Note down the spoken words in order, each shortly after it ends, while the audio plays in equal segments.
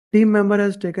Team member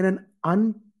has taken an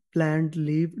unplanned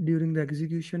leave during the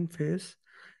execution phase.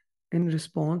 In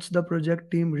response, the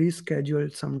project team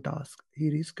rescheduled some tasks. He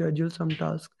rescheduled some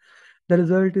tasks. The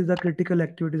result is the critical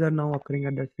activities are now occurring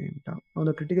at the same time. Now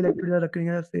the critical activities are occurring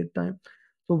at the same time.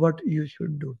 So what you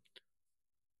should do?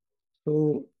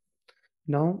 So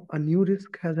now a new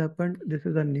risk has happened. This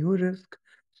is a new risk.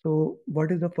 So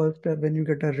what is the first step when you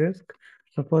get a risk?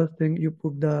 The first thing you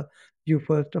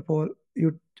first of all,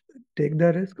 you take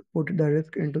the risk, put the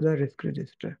risk into the risk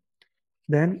register.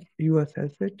 Then you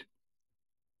assess it.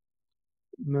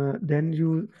 Then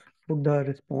you put the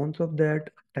response of that,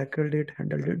 tackled it,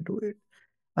 handled it, do it.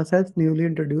 Assess newly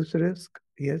introduced risk.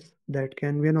 Yes, that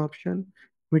can be an option.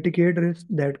 Mitigate risk,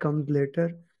 that comes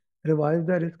later. Revise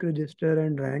the risk register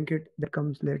and rank it, that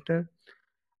comes later.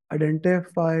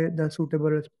 Identify the suitable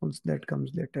response, that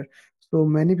comes later. So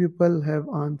many people have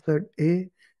answered A,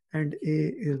 and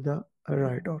A is the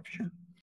right option.